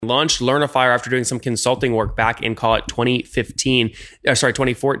launched Learnifier after doing some consulting work back in, call it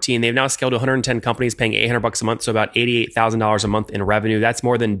 2014. They've now scaled to 110 companies paying $800 a month, so about $88,000 a month in revenue. That's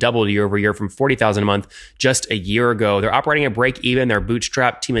more than doubled year over year from $40,000 a month just a year ago. They're operating at break even. They're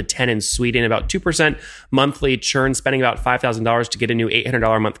bootstrapped, team of 10 in Sweden, about 2% monthly churn, spending about $5,000 to get a new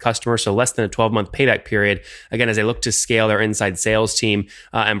 $800 a month customer, so less than a 12-month payback period. Again, as they look to scale their inside sales team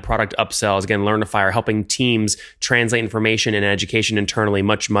and product upsells, again, Learnifier helping teams translate information and education internally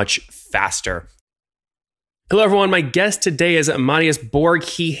much faster. Hello, everyone. My guest today is Mattias Borg.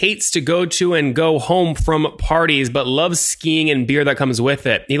 He hates to go to and go home from parties, but loves skiing and beer that comes with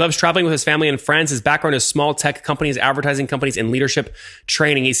it. He loves traveling with his family and friends. His background is small tech companies, advertising companies, and leadership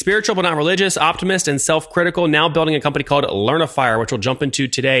training. He's spiritual but not religious, optimist, and self-critical, now building a company called Learnifier, which we'll jump into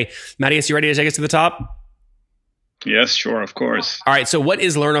today. Mattias, you ready to take us to the top? Yes, sure, of course. All right. So what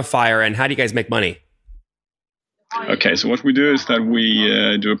is Learnifier and how do you guys make money? Okay, so what we do is that we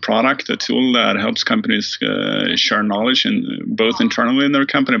do a product, a tool that helps companies share knowledge, both internally in their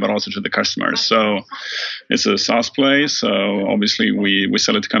company, but also to the customers. So it's a SaaS play. So obviously we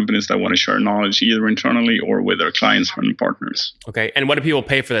sell it to companies that want to share knowledge either internally or with their clients and partners. Okay, and what do people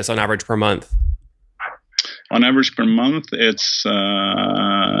pay for this on average per month? On average per month, it's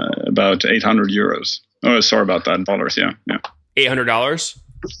about 800 euros. Oh, sorry about that. Dollars, yeah. $800?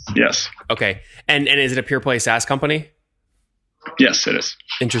 Yes. Okay. And is it a pure play SaaS company? Yes, it is.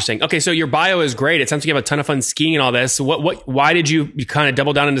 Interesting. Okay, so your bio is great. It sounds like you have a ton of fun skiing and all this. So why did you kind of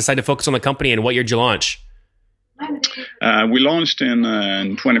double down and decide to focus on the company, and what year did you launch? We launched in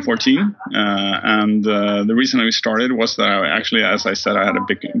 2014, and the reason we started was that I actually, as I said, I had a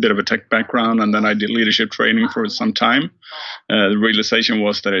bit of a tech background, and then I did leadership training for some time. The realization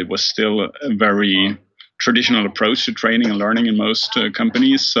was that it was still a very traditional approach to training and learning in most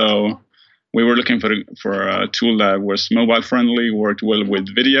companies. So we were looking for a tool that was mobile friendly, worked well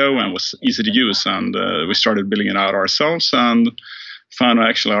with video, and was easy to use. And we started building it out ourselves and found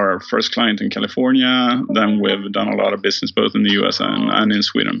actually our first client in California. Then we've done a lot of business both in the US and in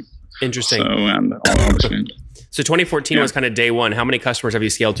Sweden. Interesting. So 2014 was kind of day one. How many customers have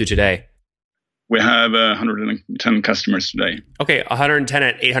you scaled to today? We have 110 customers today. Okay, 110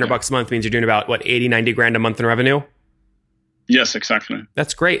 at $800 a month means you're doing about, 80, 90 grand a month in revenue? Yes, exactly.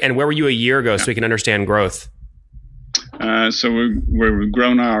 That's great. And where were you a year ago so we can understand growth? So we've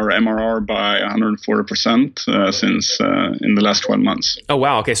grown our MRR by 140% since in the last 12 months. Oh,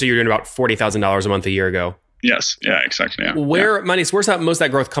 wow. Okay, so you're doing about $40,000 a month a year ago. Yes, yeah, exactly. Yeah. Mattias, where's most of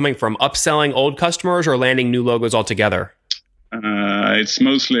that growth coming from? Upselling old customers or landing new logos altogether? It's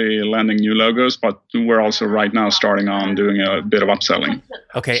mostly landing new logos, but we're also right now starting on doing a bit of upselling.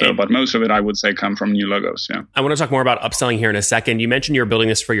 Okay. So, but most of it, I would say, come from new logos. Yeah. I want to talk more about upselling here in a second. You mentioned you're building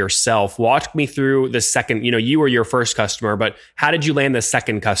this for yourself. Walk me through the second. You were your first customer, but how did you land the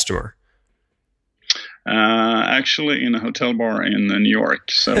second customer? Actually, in a hotel bar in New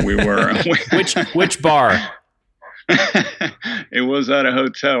York. So we were. Which bar? It was at a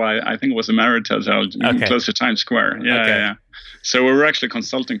hotel. I think it was a Marriott hotel close to Times Square. Yeah. So we were actually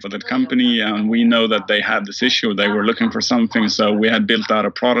consulting for that company, and we know that they had this issue. They were looking for something, so we had built out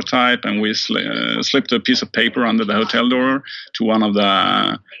a prototype, and we slipped a piece of paper under the hotel door to one of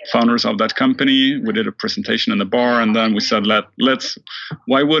the founders of that company. We did a presentation in the bar, and then we said,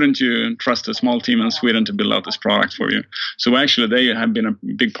 why wouldn't you trust a small team in Sweden to build out this product for you? So actually, they have been a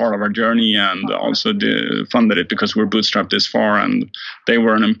big part of our journey, and also funded it because we're bootstrapped this far, and they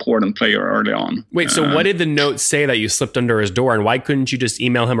were an important player early on. Wait, so what did the note say that you slipped under his door, and why couldn't you just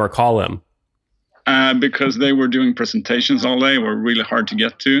email him or call him? Because they were doing presentations all day, were really hard to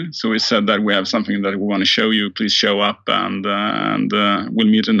get to. So we said that we have something that we want to show you. Please show up, and we'll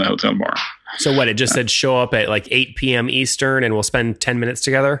meet in the hotel bar. So what? It just said show up at 8 p.m. Eastern, and we'll spend 10 minutes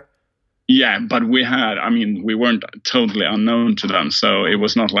together? Yeah, but we weren't totally unknown to them, so it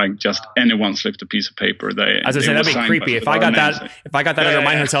was not like just anyone slipped a piece of paper. As I said, that'd be creepy. If I got that under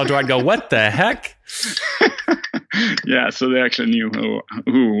my hotel door, I'd go, "What the heck?" Yeah, so they actually knew who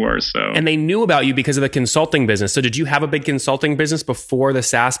we were. So, and they knew about you because of the consulting business. So, did you have a big consulting business before the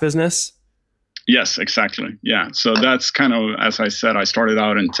SaaS business? Yes, exactly. Yeah. So that's kind of, as I said, I started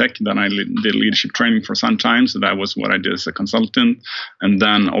out in tech, then I did leadership training for some time. So that was what I did as a consultant. And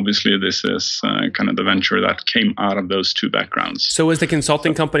then obviously this is kind of the venture that came out of those two backgrounds. So was the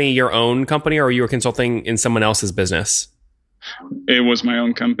consulting company your own company, or you were consulting in someone else's business? It was my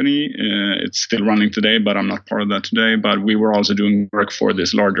own company. It's still running today, but I'm not part of that today. But we were also doing work for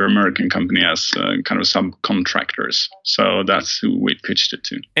this larger American company as kind of subcontractors. So that's who we pitched it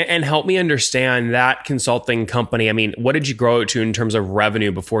to. And help me understand that consulting company. I mean, what did you grow it to in terms of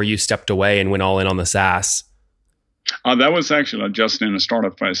revenue before you stepped away and went all in on the SaaS? That was actually just in the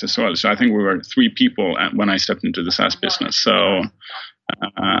startup phase as well. So I think we were 3 people when I stepped into the SaaS business. So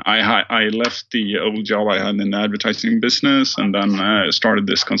I left the old job I had in the advertising business, and then started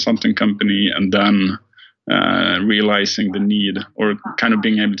this consulting company, and then realizing the need, or kind of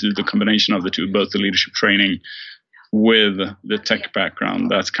being able to do the combination of the two, both the leadership training with the tech background.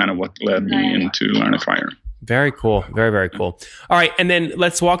 That's kind of what led me into Learnifier. Very cool. Very, very cool. All right. And then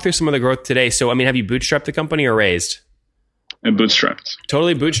let's walk through some of the growth today. So, I mean, have you bootstrapped the company or raised? Bootstrapped.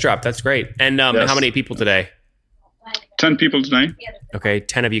 Totally bootstrapped. That's great. And Yes. How many people today? 10 people today. Okay.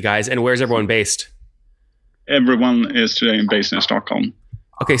 10 of you guys. And where's everyone based? Everyone is today based in Stockholm.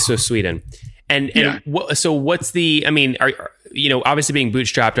 Okay. So Sweden. And so what's the, I mean, are obviously being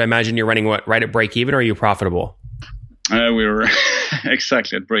bootstrapped, I imagine you're running right at break even, or are you profitable? We were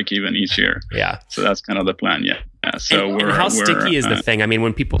exactly at break even each year. Yeah. So that's kind of the plan. Yeah. So and how sticky is the thing? I mean,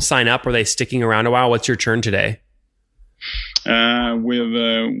 when people sign up, are they sticking around a while? What's your churn today?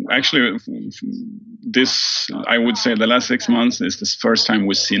 Actually, this, I would say the last 6 months is the first time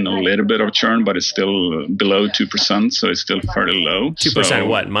we've seen a little bit of churn, but it's still below 2%. So it's still fairly low. 2%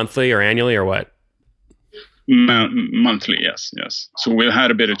 what? Monthly or annually or what? Monthly, yes. So we had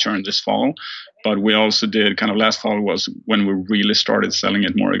a bit of churn this fall, but we also did kind of last fall was when we really started selling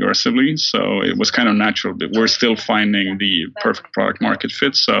it more aggressively. So it was kind of natural, but we're still finding the perfect product market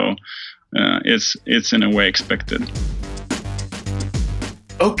fit. So it's in a way expected.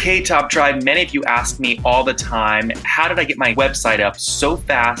 Okay, Top Tribe, many of you ask me all the time, how did I get my website up so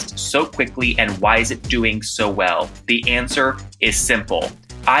fast, so quickly, and why is it doing so well? The answer is simple.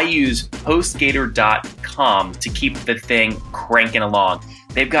 I use HostGator.com to keep the thing cranking along.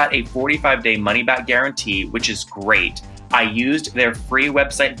 They've got a 45-day money-back guarantee, which is great. I used their free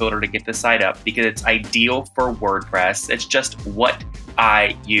website builder to get the site up because it's ideal for WordPress. It's just what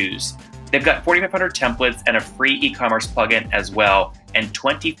I use. They've got 4,500 templates and a free e-commerce plugin as well, and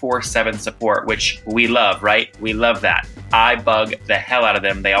 24/7 support, which we love, right? We love that. I bug the hell out of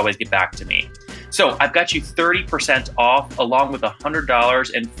them. They always get back to me. So I've got you 30% off along with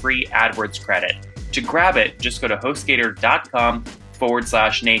 $100 in free AdWords credit. To grab it, just go to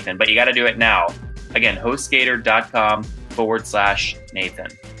HostGator.com/Nathan, but you got to do it now. Again, HostGator.com/Nathan.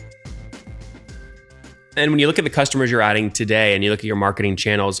 And when you look at the customers you're adding today and you look at your marketing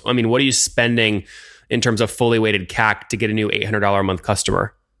channels, I mean, what are you spending in terms of fully weighted CAC to get a new $800 a month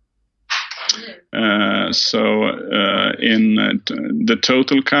customer? In the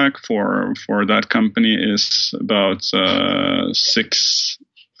total CAC for that company is about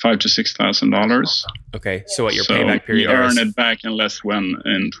 $5,000 to $6,000. Okay, so what your payback period? We earn it back in 12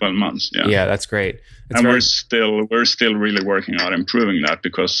 months. Yeah, that's great. We're still really working on improving that,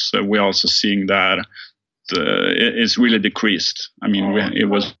 because we're also seeing that it's really decreased. I mean, it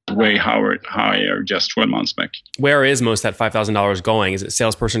was way higher just 12 months back. Where is most of that $5,000 going? Is it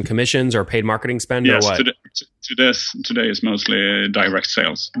salesperson commissions or paid marketing spend, or what? Today is mostly direct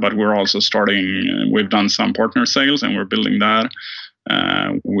sales, but we're also we've done some partner sales and we're building that.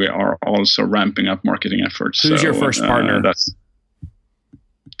 We are also ramping up marketing efforts. Who's your first partner?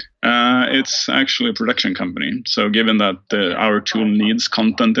 It's actually a production company. So given that our tool needs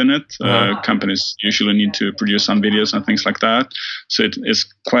content in it, companies usually need to produce some videos and things like that. So it's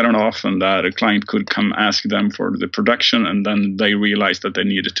quite often that a client could come ask them for the production, and then they realize that they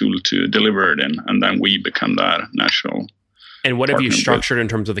need a tool to deliver it in, and then we become that natural. And what have you structured in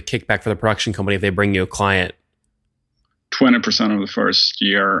terms of the kickback for the production company if they bring you a client? 20% of the first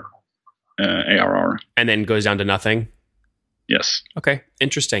year ARR. And then goes down to nothing? Yes. Okay.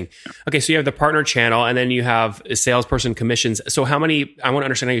 Interesting. Okay. So you have the partner channel, and then you have salesperson commissions. So I want to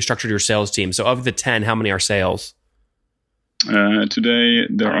understand how you structured your sales team. So of the 10, how many are sales? Today,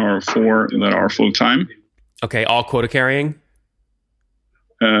 there are 4 that are full-time. Okay. All quota carrying?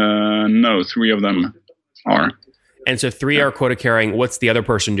 No, 3 of them are. And so 3 are quota carrying. What's the other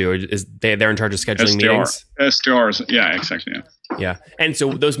person do? Is they're in charge of scheduling meetings? SDRs. Yeah, exactly. Yeah. And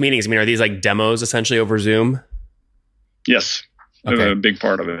so those meetings, I mean, are these like demos essentially over Zoom? Yes. Okay. A big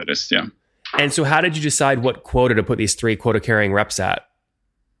part of it is, yeah. And so how did you decide what quota to put these 3 quota carrying reps at?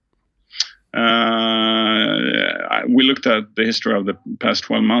 We looked at the history of the past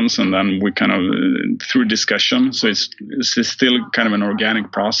 12 months, and then we kind of, through discussion, so it's still kind of an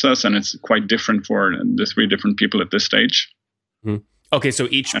organic process, and it's quite different for the 3 different people at this stage. Mm-hmm. Okay, so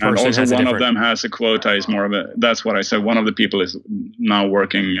each person and also has one of them has a quota. Is more of a. That's what I said. One of the people is now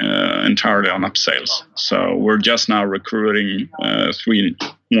working entirely on upsales. So we're just now recruiting 3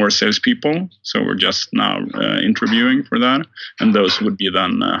 more salespeople. So we're just now interviewing for that, and those would be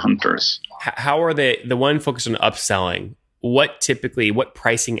then hunters. How are they? The one focused on upselling. what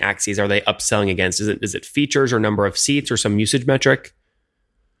pricing axes are they upselling against? Is it features or number of seats or some usage metric?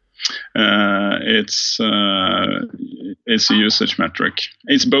 It's a usage metric.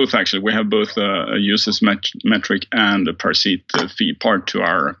 It's both, actually. We have both a usage metric and a per seat fee part to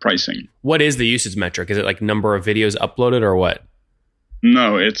our pricing. What is the usage metric? Is it like number of videos uploaded or what?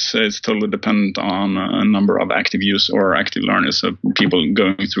 No, it's totally dependent on a number of active use or active learners, so people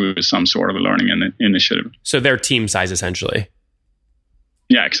going through some sort of a learning initiative. So their team size, essentially.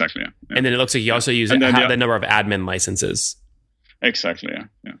 Yeah, exactly. Yeah. And then it looks like you also use the number of admin licenses. Exactly.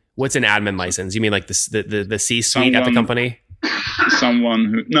 Yeah. What's an admin license? You mean like the C-suite at the company?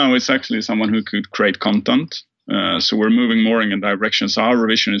 It's actually someone who could create content. So we're moving more in a direction. So our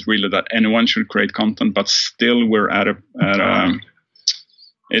vision is really that anyone should create content, but still we're at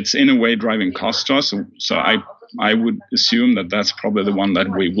it's in a way driving cost to us. So I would assume that that's probably the one that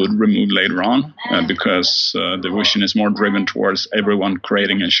we would remove later on because the vision is more driven towards everyone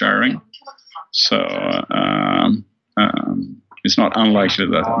creating and sharing. So it's not unlikely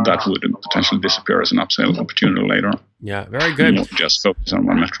that would potentially disappear as an upsell opportunity later on. Yeah, very good. We'll just focus on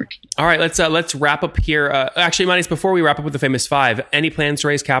one metric. All right, let's wrap up here. Actually, Mattias, before we wrap up with the famous five, any plans to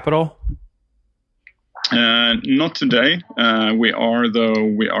raise capital? Not today. We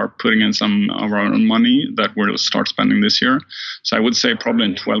are putting in some of our own money that we'll start spending this year. So I would say probably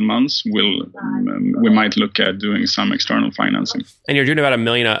in 12 months we might look at doing some external financing. And you're doing about $1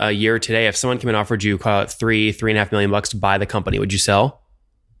 million a year today. If someone came and offered you $3.5 million to buy the company, would you sell?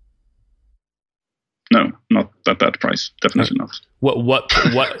 No, not at that price. Definitely not.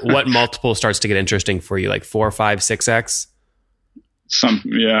 What multiple starts to get interesting for you? Like 4, 5, 6x?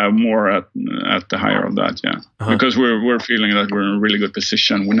 More at the higher of that, because we're feeling that we're in a really good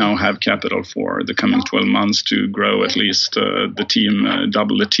position. We now have capital for the coming 12 months to grow at least the team,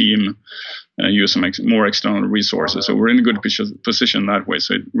 double the team, use some more external resources. So we're in a good position that way.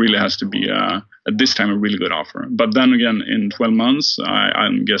 So it really has to be at this time a really good offer. But then again, in 12 months, I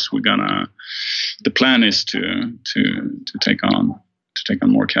guess the plan is to take on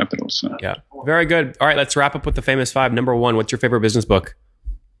more capital. So. Yeah, very good. All right, let's wrap up with the famous five. Number one, what's your favorite business book?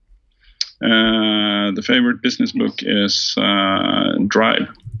 The favorite business book is Drive.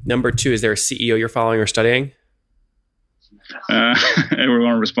 Number two, is there a CEO you're following or studying?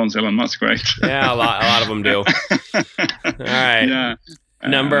 Everyone responds Elon Musk, right? Yeah, a lot of them do. All right. Yeah.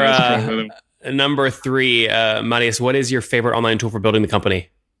 Number three, Mattias, what is your favorite online tool for building the company?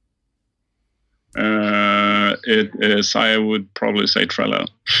 It is, I would probably say Trello.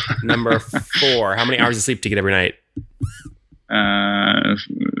 Number four, how many hours of sleep do you get every night?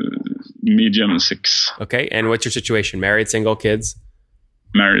 Medium 6. Okay, and what's your situation? Married, single, kids?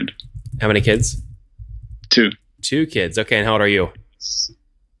 Married. How many kids? 2. 2 kids. Okay, and how old are you?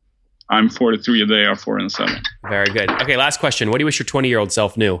 I'm 43. They are 4 and 7. Very good. Okay, last question. What do you wish your 20-year-old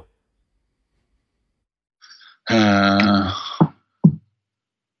self knew?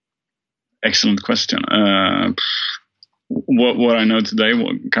 Excellent question. What I know today,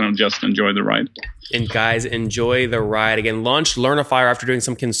 kind of just enjoy the ride. And guys, enjoy the ride. Again, launched Learnifier after doing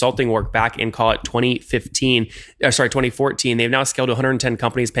some consulting work back in, call it 2014. They've now scaled to 110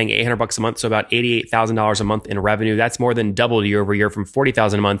 companies paying $800 a month, so about $88,000 a month in revenue. That's more than doubled year over year from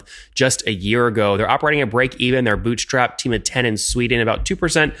 $40,000 a month just a year ago. They're operating at break even. They're bootstrapped, team of 10 in Sweden, about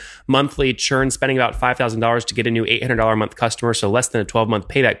 2% monthly churn, spending about $5,000 to get a new $800 a month customer, so less than a 12-month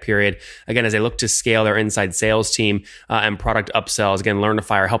payback period. Again, as they look to scale their inside sales team and product upsells, again,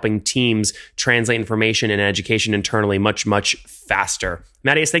 Learnifier helping teams translate information and education internally much, much faster.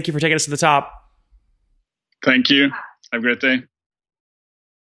 Mattias, thank you for taking us to the top. Thank you. Have a great day.